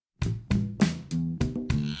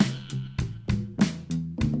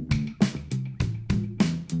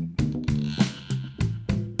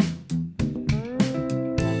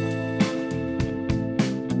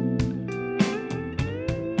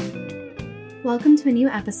Welcome to a new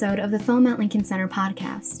episode of the Film at Lincoln Center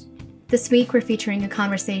podcast. This week we're featuring a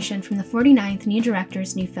conversation from the 49th New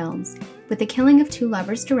Directors New Films with The Killing of Two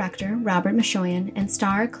Lovers director Robert Mashoian and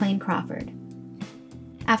star Clayne Crawford.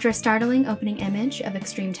 After a startling opening image of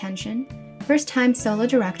extreme tension, first-time solo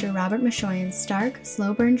director Robert Mashoian's stark,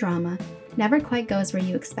 slow-burn drama never quite goes where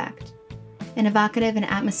you expect. An evocative and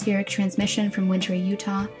atmospheric transmission from wintry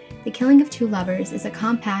Utah, The Killing of Two Lovers is a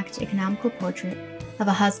compact, economical portrait of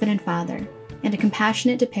a husband and father, and a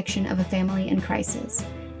compassionate depiction of a family in crisis,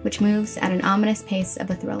 which moves at an ominous pace of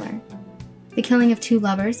a thriller. The Killing of Two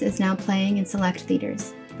Lovers is now playing in select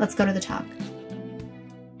theaters. Let's go to the talk.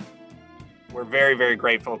 We're very, very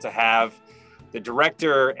grateful to have the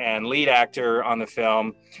director and lead actor on the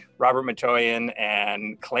film, Robert Mashoian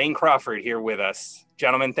and Clayne Crawford, here with us.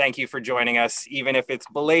 Gentlemen, thank you for joining us, even if it's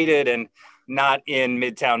belated and not in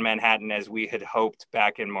Midtown Manhattan as we had hoped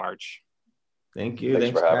back in March. Thank you.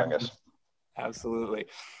 Thanks for having us. Absolutely.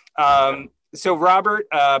 So Robert,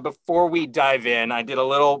 before we dive in, I did a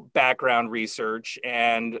little background research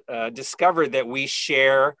and discovered that we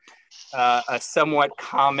share a somewhat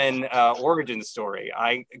common origin story.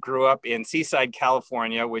 I grew up in Seaside,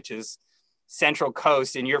 California, which is Central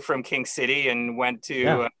Coast, and you're from King City and went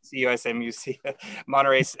to CUSMUC,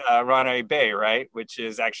 Monterey Bay, right? Which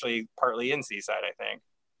is actually partly in Seaside, I think.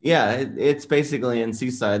 Yeah, it's basically in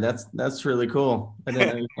Seaside. That's really cool. I didn't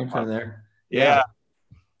know you came from there. Yeah.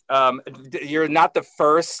 You're not the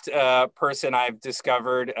first person I've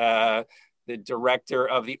discovered. The director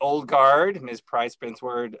of The Old Guard, Ms. Prince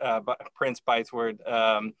Bythewood,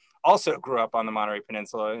 also grew up on the Monterey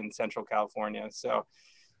Peninsula in Central California. So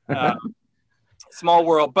small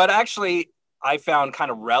world, but actually I found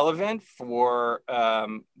kind of relevant for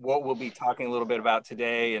what we'll be talking a little bit about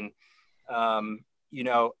today. And,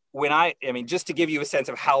 just to give you a sense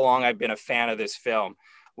of how long I've been a fan of this film,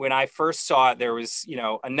 when I first saw it, there was,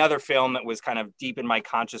 another film that was kind of deep in my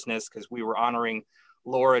consciousness because we were honoring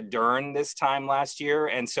Laura Dern this time last year.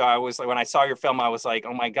 And so I was like, when I saw your film, I was like,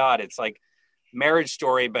 oh my God, it's like Marriage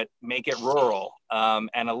Story, but make it rural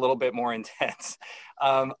and a little bit more intense.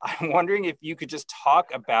 I'm wondering if you could just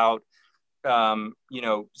talk about,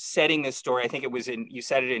 setting this story. I think you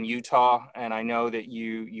said it in Utah, and I know that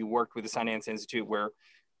you worked with the Sundance Institute where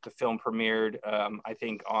the film premiered, I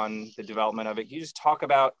think, on the development of it. Can you just talk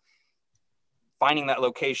about finding that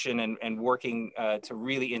location and working to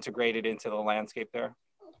really integrate it into the landscape there?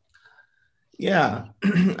 Yeah,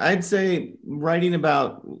 I'd say writing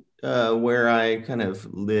about where I kind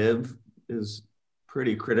of live is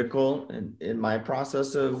pretty critical in my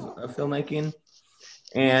process of filmmaking.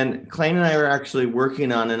 And Clayne and I were actually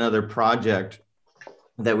working on another project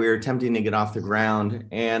that we were attempting to get off the ground.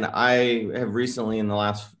 And I have recently, in the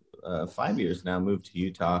last 5 years now, moved to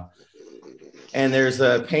Utah. And there's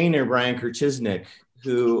a painter, Brian Kerchiznik,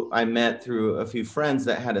 who I met through a few friends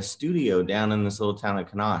that had a studio down in this little town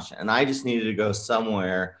of Kanosh. And I just needed to go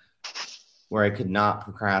somewhere where I could not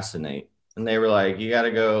procrastinate. And they were like, you got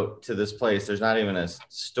to go to this place. There's not even a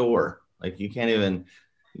store. Like you can't even,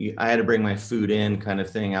 I had to bring my food in kind of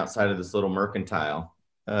thing outside of this little mercantile.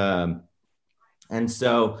 And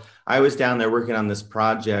so I was down there working on this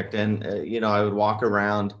project and, I would walk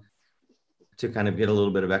around to kind of get a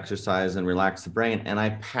little bit of exercise and relax the brain. And I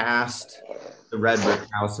passed the red brick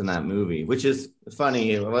house in that movie, which is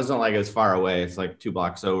funny. It wasn't like it was far away. It's like 2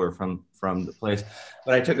 blocks over from the place.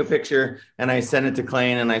 But I took a picture and I sent it to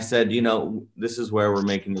Clayne and I said, this is where we're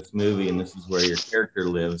making this movie and this is where your character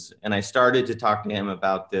lives. And I started to talk to him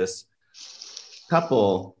about this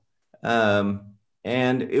couple.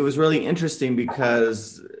 And it was really interesting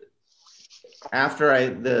because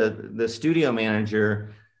after the studio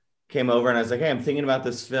manager came over and I was like, hey, I'm thinking about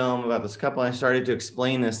this film, about this couple. And I started to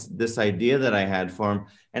explain this idea that I had for him.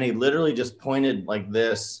 And he literally just pointed like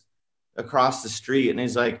this across the street. And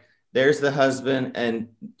he's like, there's the husband, and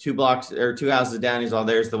 2 houses down, he's all,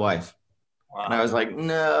 there's the wife. Wow. And I was like,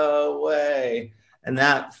 no way. And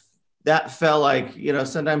that felt like,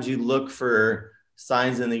 sometimes you look for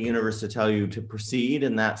signs in the universe to tell you to proceed.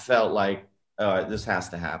 And that felt like, oh, this has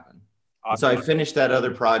to happen. Awesome. So I finished that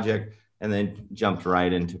other project and then jumped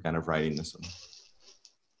right into kind of writing this one.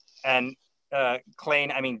 And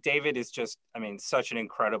Clayne, David is just, such an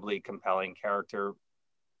incredibly compelling character,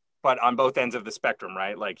 but on both ends of the spectrum,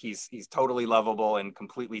 right? Like he's totally lovable and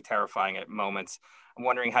completely terrifying at moments. I'm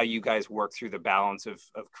wondering how you guys work through the balance of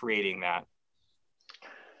creating that.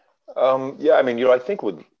 I think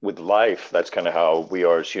with life, that's kind of how we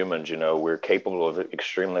are as humans. We're capable of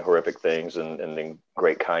extremely horrific things and then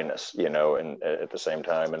great kindness, and at the same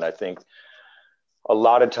time. And I think a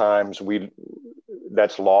lot of times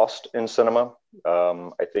that's lost in cinema.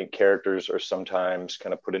 I think characters are sometimes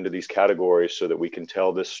kind of put into these categories so that we can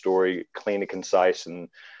tell this story clean and concise, and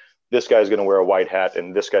this guy's going to wear a white hat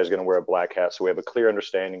and this guy's going to wear a black hat, so we have a clear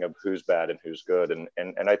understanding of who's bad and who's good.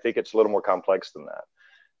 And I think it's a little more complex than that.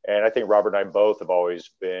 And I think Robert and I both have always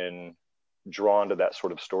been drawn to that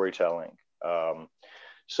sort of storytelling.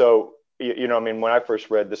 So, you know, I mean, when I first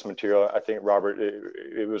read this material, I think Robert,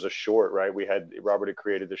 it was a short, right? Robert had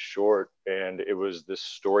created this short, and it was this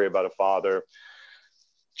story about a father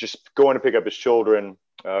just going to pick up his children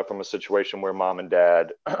from a situation where mom and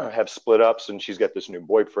dad have split up, and she's got this new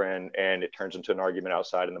boyfriend, and it turns into an argument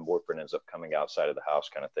outside, and the boyfriend ends up coming outside of the house,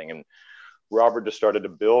 kind of thing. And Robert just started to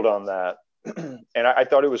build on that. And I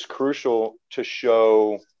thought it was crucial to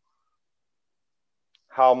show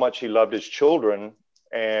how much he loved his children,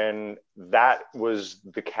 and that was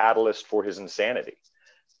the catalyst for his insanity.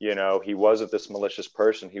 You know, he wasn't this malicious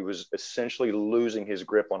person. He was essentially losing his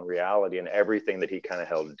grip on reality and everything that he kind of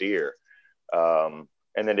held dear. And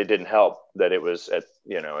then it didn't help that it was at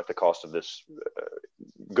the cost of this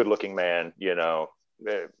good-looking man, you know,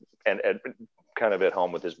 and kind of at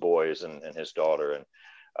home with his boys and his daughter. And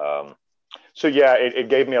so, yeah, it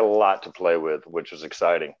gave me a lot to play with, which was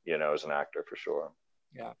exciting, you know, as an actor for sure.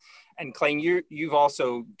 Yeah. And Clayne, you've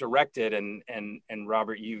also directed, and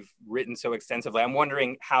Robert, you've written so extensively. I'm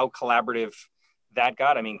wondering how collaborative that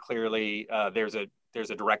got. I mean, clearly there's a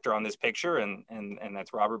director on this picture, and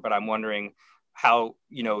that's Robert, but I'm wondering how,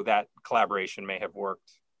 you know, that collaboration may have worked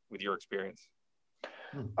with your experience.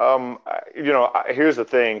 Here's the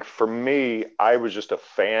thing. For me, I was just a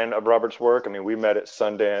fan of Robert's work. I mean, we met at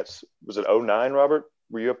Sundance. Was it 2009, Robert?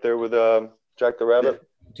 Were you up there with Jack the Rabbit?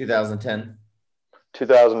 2010.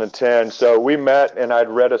 2010. So we met, and I'd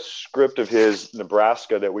read a script of his,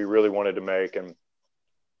 Nebraska, that we really wanted to make. And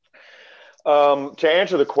to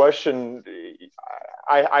answer the question,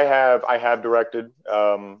 I have directed.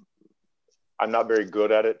 I'm not very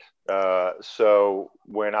good at it. So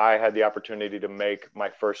when I had the opportunity to make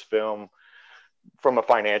my first film from a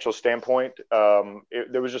financial standpoint,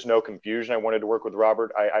 there was just no confusion. I wanted to work with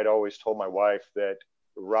Robert. I'd always told my wife that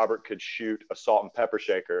Robert could shoot a salt and pepper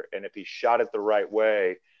shaker, and if he shot it the right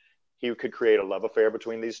way, he could create a love affair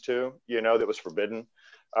between these two, you know, that was forbidden.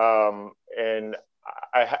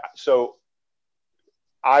 So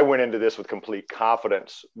I went into this with complete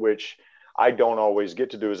confidence, which I don't always get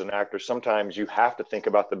to do as an actor. Sometimes you have to think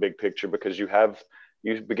about the big picture because you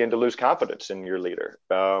begin to lose confidence in your leader.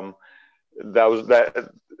 That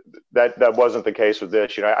wasn't the case with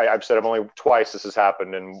this. You know, I've said only twice this has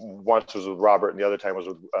happened, and once was with Robert, and the other time was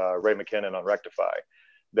with Ray McKinnon on Rectify,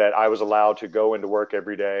 that I was allowed to go into work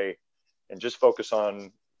every day and just focus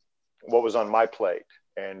on what was on my plate,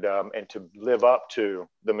 and to live up to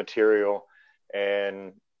the material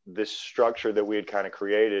and this structure that we had kind of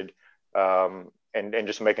created, and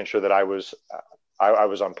just making sure that I was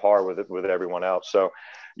on par with everyone else. So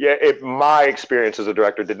yeah, my experience as a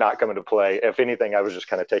director did not come into play. If anything, I was just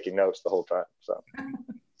kind of taking notes the whole time. So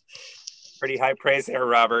pretty high praise there,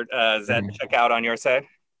 Robert. Does that check out on your side?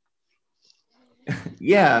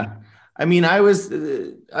 Yeah. I mean, I've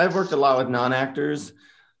worked a lot with non-actors,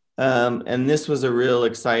 and this was a real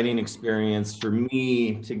exciting experience for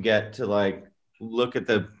me to get to like look at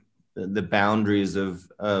the boundaries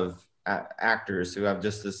of actors who have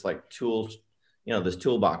just this like tool, you know, this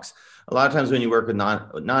toolbox. A lot of times when you work with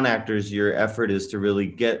non-actors, your effort is to really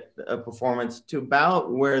get a performance to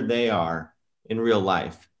about where they are in real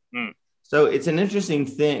life. So it's an interesting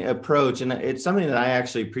approach, and it's something that I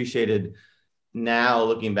actually appreciated now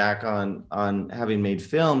looking back on having made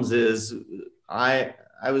films. Is I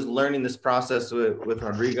was learning this process with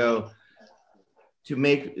Rodrigo to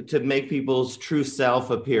make people's true self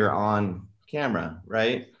appear on camera,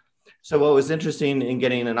 right? So what was interesting in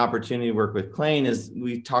getting an opportunity to work with Clayne is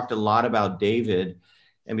we talked a lot about David,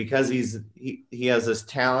 and because he has this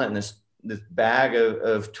talent and this bag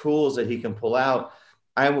of tools that he can pull out,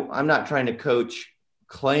 I'm not trying to coach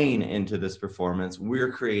Clayne into this performance.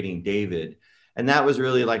 We're creating David. And that was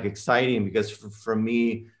really like exciting because for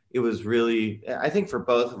me, it was really, I think for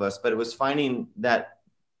both of us, but it was finding that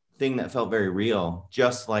thing that felt very real,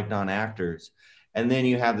 just like non-actors. And then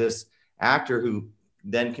you have this actor who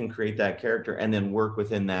then can create that character and then work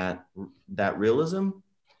within that realism.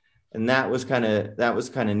 And that was kind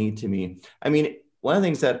of neat to me. I mean, one of the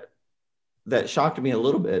things that shocked me a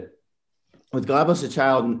little bit with God Bless the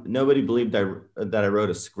Child, nobody believed that I wrote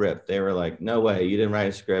a script. They were like, no way, you didn't write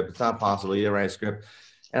a script. It's not possible. You didn't write a script.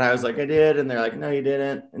 And I was like, I did. And they're like, no, you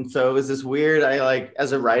didn't. And so it was this weird,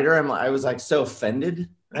 as a writer, I was like so offended.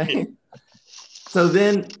 Right? So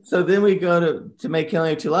then we go to make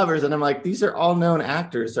Killing of Two Lovers, and I'm like, these are all known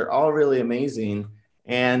actors. They're all really amazing.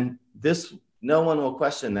 And this, no one will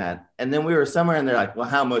question that. And then we were somewhere and they're like, well,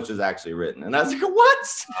 how much is actually written? And I was like,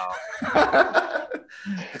 what?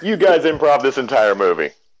 You guys improv this entire movie.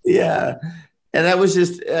 Yeah. And that was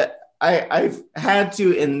just, I've had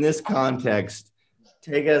to, in this context,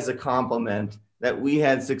 take it as a compliment that we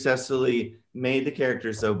had successfully made the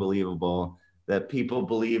character so believable that people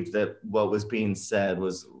believed that what was being said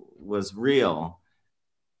was real.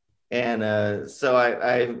 And so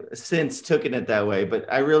I since took it that way, but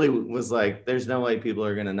I really was like, there's no way people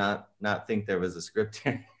are going to not think there was a script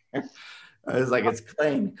here. I was like, it's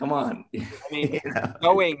Clayne, come on. I mean,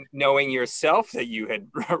 knowing yourself that you had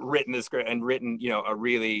written the script and written, a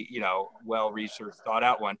really, well-researched, thought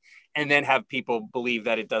out one, and then have people believe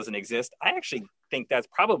that it doesn't exist. I actually think that's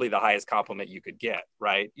probably the highest compliment you could get,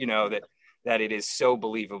 right? That it is so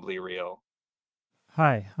believably real.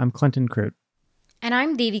 Hi, I'm Clinton Krute. And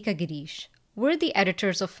I'm Devika Girish. We're the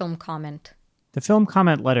editors of Film Comment. The Film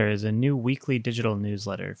Comment Letter is a new weekly digital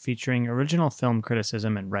newsletter featuring original film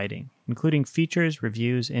criticism and writing, including features,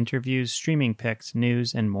 reviews, interviews, streaming picks,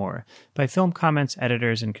 news, and more, by Film Comment's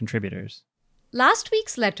editors and contributors. Last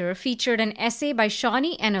week's letter featured an essay by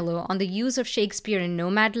Shawnee Enelo on the use of Shakespeare in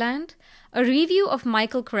Nomadland, a review of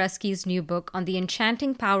Michael Koreski's new book on the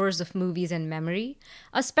enchanting powers of movies and memory,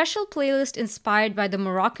 a special playlist inspired by the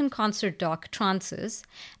Moroccan concert doc Trances,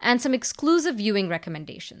 and some exclusive viewing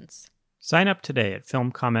recommendations. Sign up today at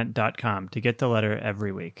filmcomment.com to get the letter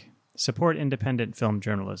every week. Support independent film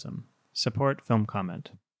journalism. Support Film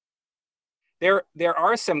Comment. There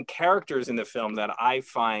are some characters in the film that I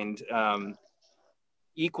find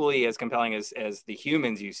equally as compelling as the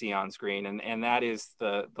humans you see on screen, and that is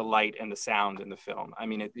the light and the sound in the film. I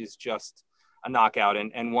mean, it is just a knockout,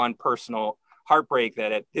 and one personal heartbreak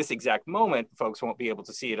that at this exact moment, folks won't be able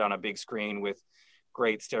to see it on a big screen with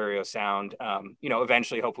great stereo sound.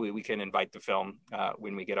 Eventually, hopefully we can invite the film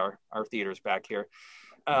when we get our theaters back here.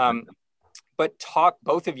 But talk,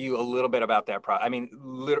 both of you, a little bit about that I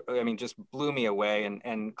mean, just blew me away.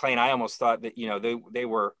 And Clayne, I almost thought that, they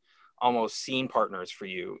were almost scene partners for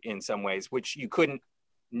you in some ways, which you couldn't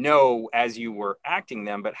know as you were acting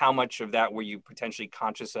them, but how much of that were you potentially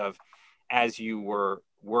conscious of as you were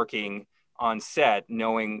working on set,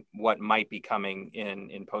 knowing what might be coming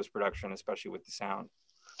in post-production, especially with the sound?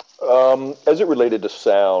 As it related to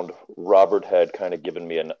sound, Robert had kind of given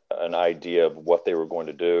me an idea of what they were going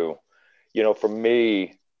to do. For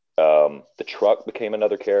me, the truck became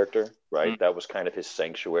another character, right? Mm-hmm. That was kind of his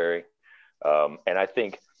sanctuary. And I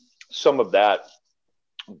think some of that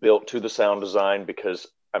built to the sound design because,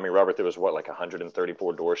 Robert, there was like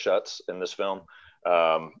 134 door shuts in this film.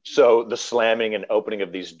 So the slamming and opening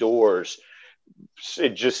of these doors,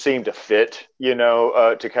 it just seemed to fit,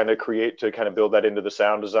 to kind of build that into the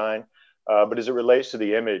sound design. But as it relates to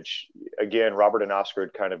the image, again, Robert and Oscar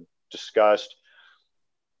had kind of discussed,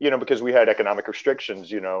 because we had economic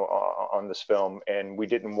restrictions, on this film, and we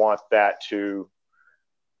didn't want the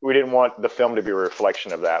film to be a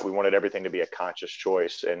reflection of that. We wanted everything to be a conscious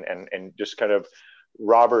choice, and just kind of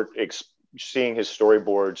Robert seeing his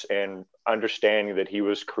storyboards and understanding that he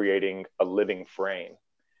was creating a living frame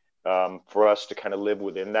for us to kind of live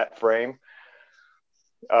within that frame.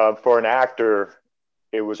 For an actor,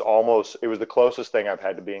 it was the closest thing I've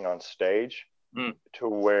had to being on stage to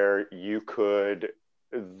where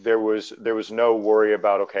there was no worry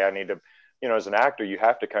about, okay, I need to, as an actor, you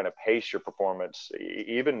have to kind of pace your performance,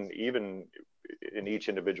 even in each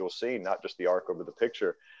individual scene, not just the arc over the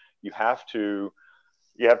picture. You have to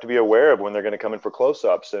be aware of when they're going to come in for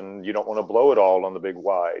close-ups, and you don't want to blow it all on the big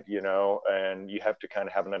wide, and you have to kind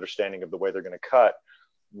of have an understanding of the way they're going to cut,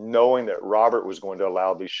 knowing that Robert was going to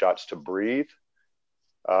allow these shots to breathe.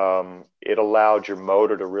 It allowed your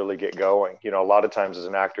motor to really get going. A lot of times as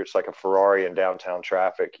an actor, it's like a Ferrari in downtown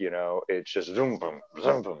traffic, it's just zoom, boom,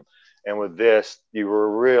 zoom, boom. And with this, you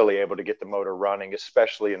were really able to get the motor running,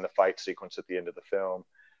 especially in the fight sequence at the end of the film.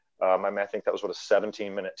 I think that was a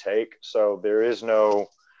 17-minute take. So there is no,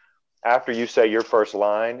 after you say your first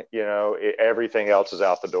line, everything else is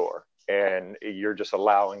out the door, and you're just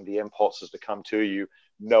allowing the impulses to come to you,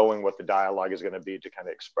 knowing what the dialogue is going to be to kind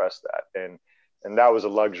of express that. And that was a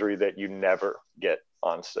luxury that you never get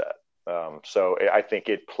on set. So I think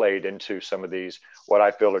it played into some of these, what I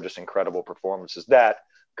feel are just incredible performances, that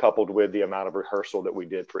coupled with the amount of rehearsal that we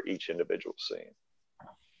did for each individual scene.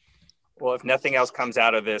 Well, if nothing else comes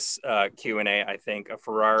out of this Q&A, I think a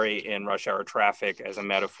Ferrari in rush hour traffic as a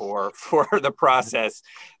metaphor for the process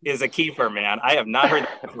is a keeper, man. I have not heard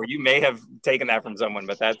that before. You may have taken that from someone,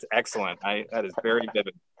 but that's excellent. That is very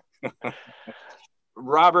vivid.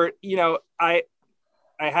 Robert, I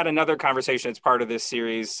had another conversation as part of this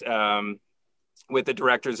series with the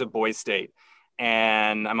directors of Boys State.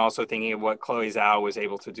 And I'm also thinking of what Chloe Zhao was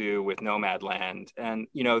able to do with Nomadland. And,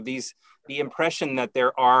 the impression that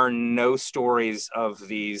there are no stories of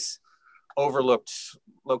these overlooked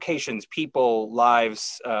locations, people,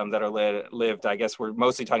 lives that are lived. I guess we're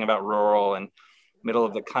mostly talking about rural and middle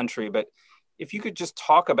of the country. But if you could just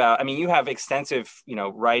talk about, you have extensive,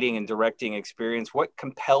 writing and directing experience. What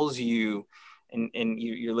compels you? And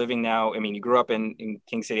you're living now, you grew up in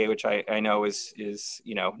King City, which I know is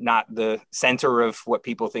not the center of what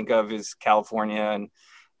people think of as California, and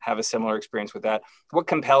have a similar experience with that. What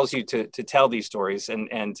compels you to tell these stories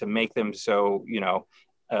and to make them so,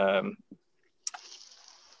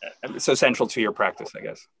 so central to your practice, I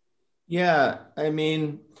guess? Yeah,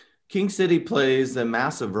 King City plays a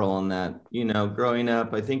massive role in that. Growing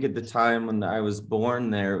up, I think at the time when I was born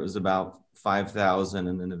there, it was about 5,000,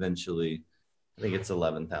 and then eventually I think it's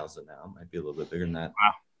 11,000 now. It might be a little bit bigger than that.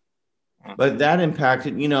 Wow. But that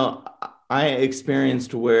impacted, I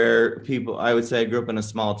experienced where people, I would say I grew up in a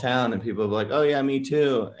small town and people would be like, oh yeah, me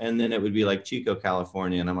too. And then it would be like Chico,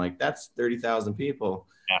 California. And I'm like, that's 30,000 people,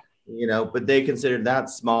 but they considered that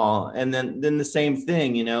small. And then the same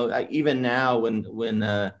thing, even now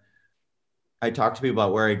when I talk to people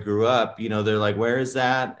about where I grew up, they're like, where is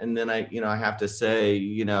that? And then I have to say,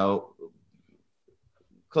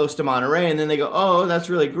 close to Monterey, and then they go, oh, that's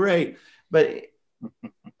really great. But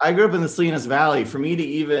I grew up in the Salinas Valley. For me to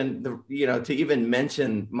even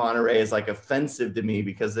mention Monterey is like offensive to me,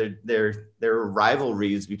 because there are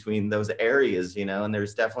rivalries between those areas, and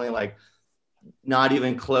there's definitely like not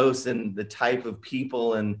even close in the type of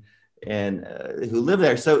people and who live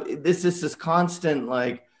there. So this is this constant,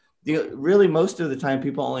 like, really most of the time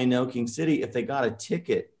people only know King City if they got a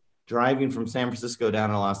ticket driving from San Francisco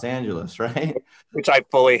down to Los Angeles, right? Which I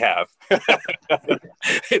fully have.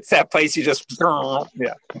 It's that place you just,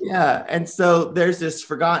 yeah. And so there's this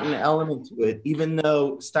forgotten element to it, even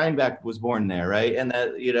though Steinbeck was born there, right? And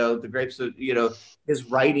that, the Grapes of, his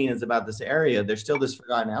writing is about this area. There's still this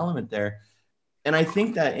forgotten element there. And I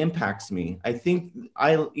think that impacts me. I think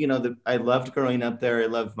I loved growing up there. I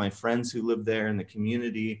loved my friends who lived there, and the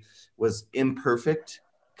community was imperfect,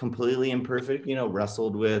 completely imperfect,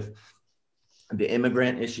 wrestled with the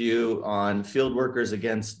immigrant issue on field workers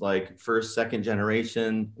against like first, second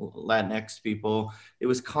generation Latinx people. It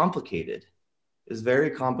was complicated. It was a very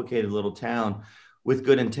complicated little town with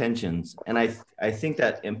good intentions. And I think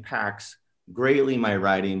that impacts greatly my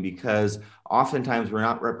writing, because oftentimes we're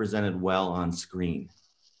not represented well on screen.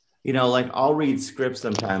 Like I'll read scripts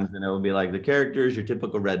sometimes and it will be like, the characters, your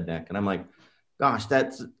typical redneck. And I'm like, gosh,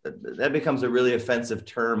 that becomes a really offensive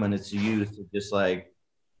term when it's used to just like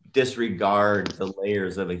disregard the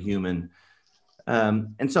layers of a human.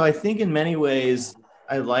 And so I think in many ways,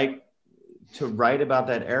 I like to write about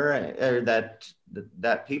that era, or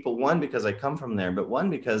that people, one, because I come from there, but one,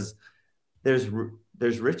 because there's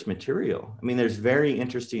rich material. There's very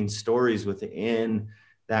interesting stories within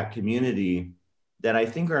that community that I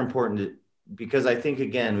think are important because I think,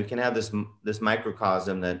 again, we can have this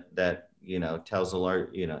microcosm that tells a large,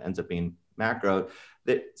 ends up being macro.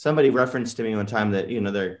 That somebody referenced to me one time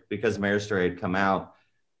that, because Marriage Story had come out,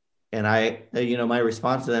 and my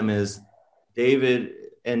response to them is, David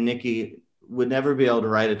and Nikki would never be able to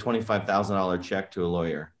write a $25,000 check to a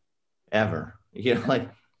lawyer, ever.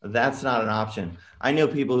 That's not an option. I know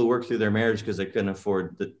people who work through their marriage because they couldn't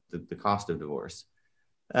afford the cost of divorce.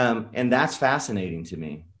 And that's fascinating to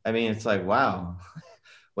me. It's like, wow,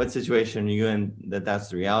 what situation are you in that's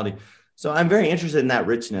the reality? So I'm very interested in that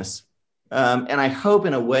richness. And I hope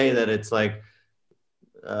in a way that it's like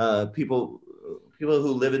people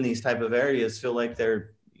who live in these type of areas feel like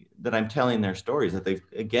that I'm telling their stories, that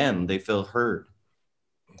they feel heard.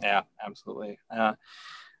 Yeah, absolutely.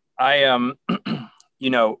 I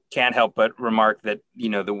can't help but remark that,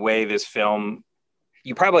 the way this film,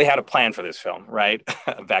 you probably had a plan for this film, right?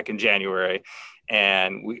 Back in January.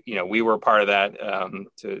 And we were part of that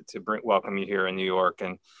to welcome you here in New York.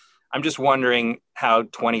 And I'm just wondering how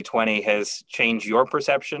 2020 has changed your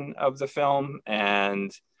perception of the film.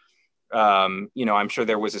 And, I'm sure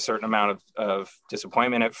there was a certain amount of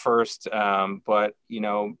disappointment at first, but,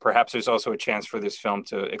 perhaps there's also a chance for this film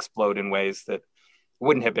to explode in ways that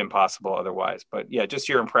wouldn't have been possible otherwise. But yeah, just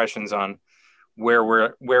your impressions on where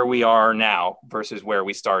we are now versus where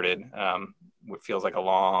we started. What feels like a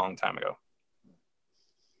long time ago.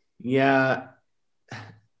 Yeah,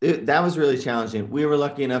 that was really challenging. We were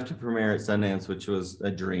lucky enough to premiere at Sundance, which was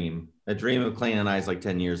a dream of Clayton and I's like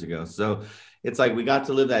 10 years ago. So it's like we got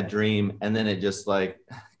to live that dream, and then it just like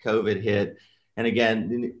COVID hit, And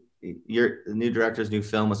again, the new director's new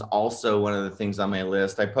film was also one of the things on my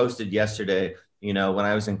list. I posted yesterday, when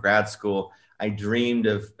I was in grad school, I dreamed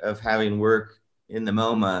of having work in the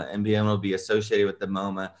MoMA and being able to be associated with the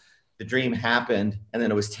MoMA. The dream happened, and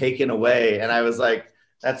then it was taken away. And I was like,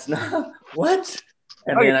 that's not what?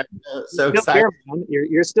 And then I'm so excited.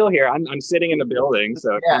 You're still here. I'm sitting in the building.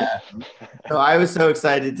 So yeah. So I was so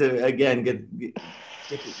excited to, again, get the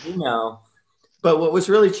email. But what was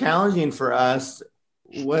really challenging for us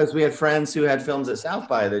was we had friends who had films at South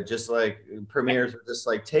by that just like premieres were just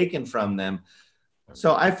like taken from them.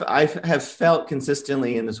 So I have felt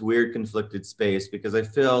consistently in this weird conflicted space because I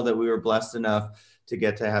feel that we were blessed enough to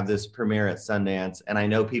get to have this premiere at Sundance. And I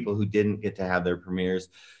know people who didn't get to have their premieres.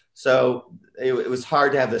 So it was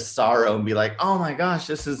hard to have this sorrow and be like, oh my gosh,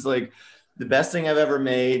 this is like the best thing I've ever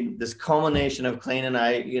made. This culmination of Clayne and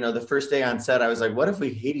I, the first day on set, I was like, what if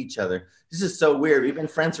we hate each other? This is so weird. We've been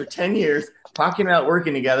friends for 10 years, talking about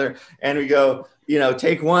working together. And we go,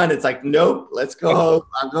 take one. It's like, nope, let's go home.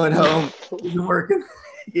 I'm going home. We've been working,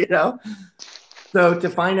 So to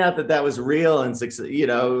find out that was real and, it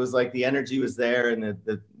was like the energy was there and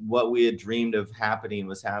the what we had dreamed of happening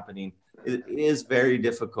was happening. It is very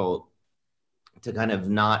difficult to kind of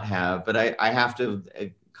not have, but I have to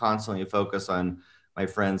constantly focus on my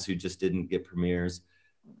friends who just didn't get premieres.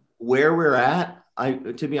 Where we're at,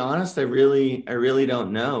 to be honest, I really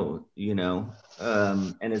don't know,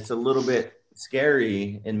 and it's a little bit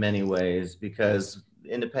scary in many ways because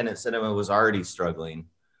independent cinema was already struggling,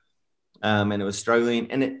 and it was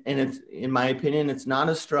struggling, and it's, in my opinion, it's not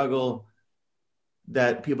a struggle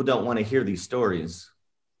that people don't want to hear these stories.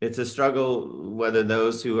 It's a struggle whether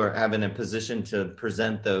those who are having a position to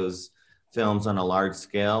present those films on a large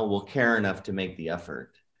scale will care enough to make the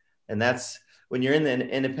effort. And that's when you're in the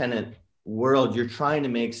independent world, you're trying to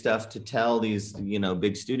make stuff to tell these,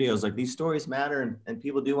 big studios, like these stories matter and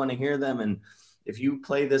people do want to hear them. And if you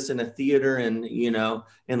play this in a theater in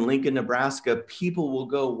Lincoln, Nebraska, people will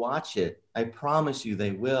go watch it. I promise you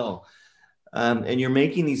they will. And you're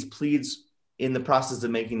making these pleas in the process of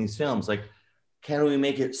making these films. Like, can we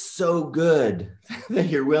make it so good that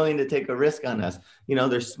you're willing to take a risk on us?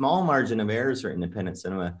 There's small margin of errors for independent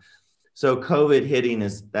cinema. So COVID hitting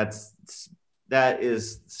that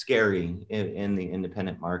is scary in the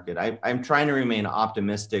independent market. I'm trying to remain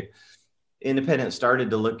optimistic. Independent started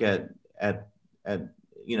to look at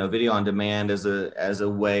video on demand as a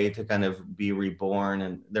way to kind of be reborn,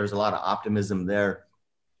 and there's a lot of optimism there.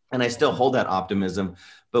 And I still hold that optimism,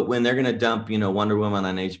 but when they're going to dump, Wonder Woman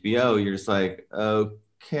on HBO, you're just like,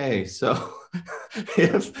 okay, so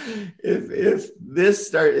if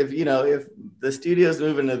the studios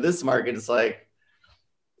move into this market, it's like,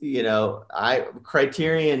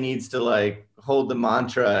 Criterion needs to like hold the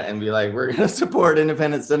mantra and be like, we're going to support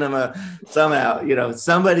independent cinema somehow.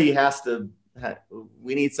 Somebody has to.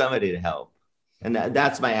 We need somebody to help, and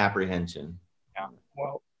that's my apprehension. Yeah.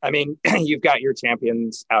 Well, I mean, you've got your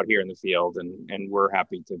champions out here in the field, and we're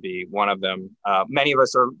happy to be one of them. Many of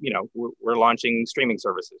us are, we're launching streaming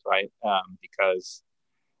services, right? Because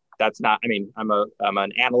that's not. I mean, I'm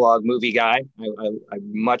an analog movie guy. I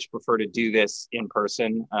much prefer to do this in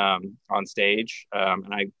person, on stage.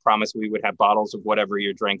 And I promise we would have bottles of whatever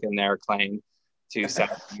you're drinking there, Clayne, to send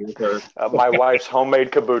you. My wife's homemade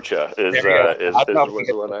kombucha is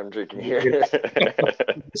what I'm drinking here.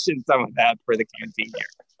 Some of that for the canteen here.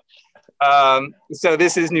 So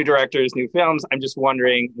this is New Directors, New Films. I'm just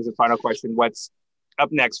wondering, as a final question, what's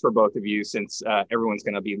up next for both of you, since everyone's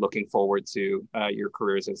going to be looking forward to your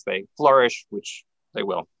careers as they flourish, which they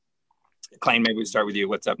will. Clayne, maybe we start with you.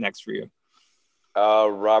 What's up next for you?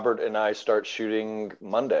 Robert and I start shooting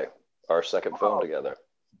Monday, our second film together.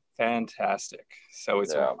 Fantastic. So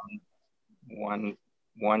it's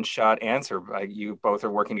one shot answer. You both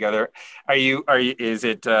are working together. Are you? Is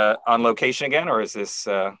it on location again, or is this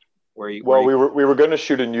where you? We were going to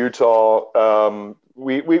shoot in Utah.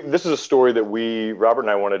 This is a story that Robert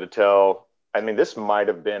and I wanted to tell. I mean, this might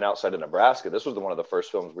have been outside of Nebraska. This was one of the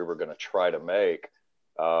first films we were going to try to make.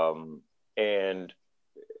 And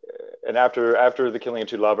after The Killing of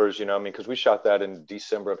Two Lovers, because we shot that in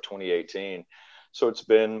December of 2018. So it's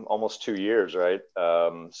been almost 2 years, right,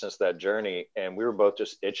 since that journey, and we were both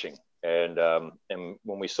just itching. And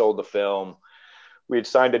when we sold the film, we had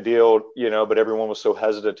signed a deal, but everyone was so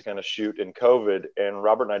hesitant to kind of shoot in COVID. And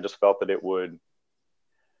Robert and I just felt that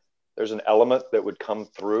there's an element that would come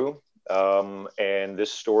through, and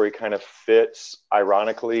this story kind of fits,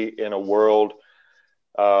 ironically, in a world.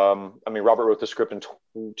 Robert wrote the script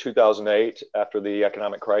in 2008 after the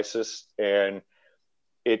economic crisis, and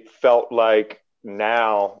it felt like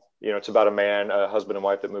now it's about a husband and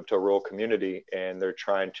wife that moved to a rural community, and they're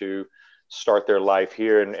trying to start their life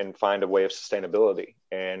here and find a way of sustainability.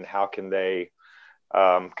 And how can they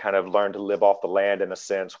kind of learn to live off the land in a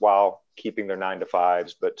sense while keeping their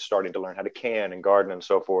 9-to-5s, but starting to learn how to can and garden and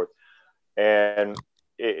so forth. And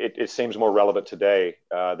it seems more relevant today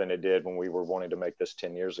than it did when we were wanting to make this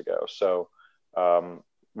 10 years ago. So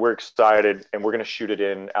we're excited, and we're going to shoot it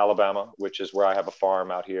in Alabama, which is where I have a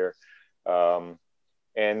farm out here.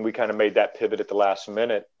 And we kind of made that pivot at the last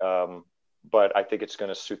minute. But I think it's going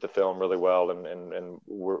to suit the film really well. And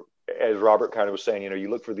we're, as Robert kind of was saying, you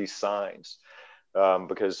look for these signs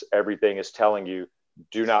because everything is telling you,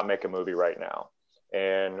 do not make a movie right now.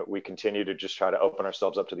 And we continue to just try to open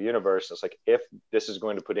ourselves up to the universe. It's like, if this is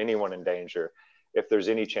going to put anyone in danger, if there's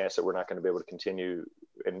any chance that we're not going to be able to continue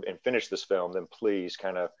and finish this film, then please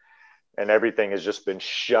and everything has just been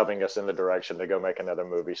shoving us in the direction to go make another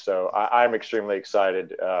movie. So I'm extremely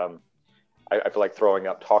excited. I feel like throwing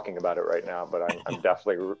up talking about it right now, but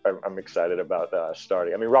I'm excited about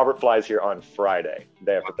starting. I mean, Robert flies here on Friday,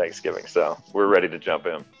 day after Thanksgiving, so we're ready to jump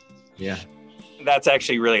in. Yeah. That's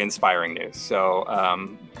actually really inspiring news. So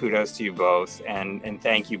kudos to you both, and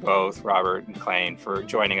thank you both, Robert and Clayne, for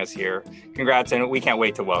joining us here. Congrats, and we can't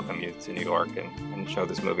wait to welcome you to New York and show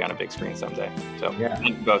this movie on a big screen someday. So yeah.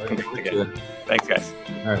 Thank you both. Congrats again. Thanks, guys.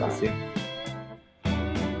 All right, let's see.